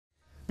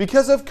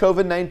Because of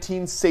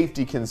COVID-19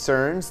 safety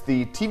concerns,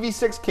 the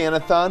TV6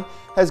 Canathon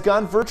has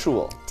gone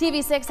virtual.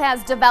 TV6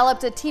 has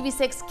developed a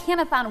TV6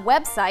 Canathon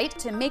website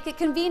to make it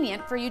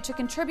convenient for you to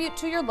contribute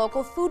to your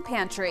local food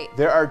pantry.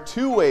 There are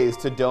two ways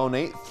to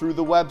donate through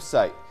the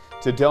website.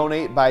 To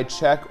donate by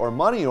check or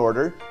money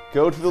order,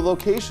 go to the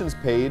locations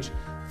page,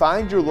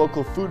 find your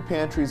local food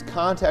pantry's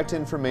contact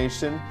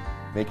information,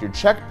 make your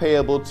check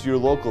payable to your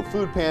local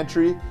food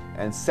pantry,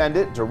 and send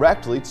it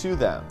directly to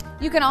them.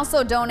 You can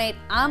also donate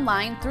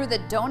online through the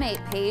donate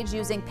page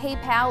using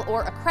PayPal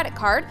or a credit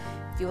card.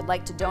 If you would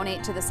like to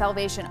donate to the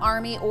Salvation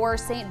Army or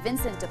St.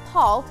 Vincent de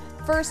Paul,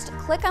 first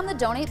click on the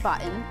donate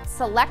button,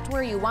 select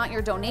where you want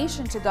your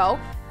donation to go,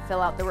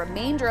 fill out the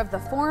remainder of the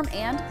form,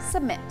 and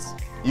submit.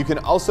 You can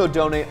also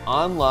donate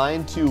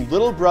online to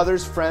Little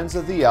Brothers Friends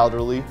of the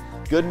Elderly,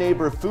 Good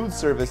Neighbor Food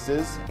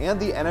Services, and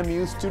the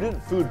NMU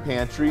Student Food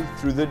Pantry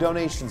through the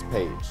donations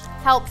page.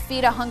 Help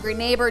feed a hungry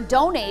neighbor.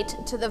 Donate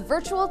to the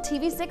virtual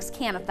TV6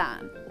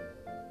 Canathon.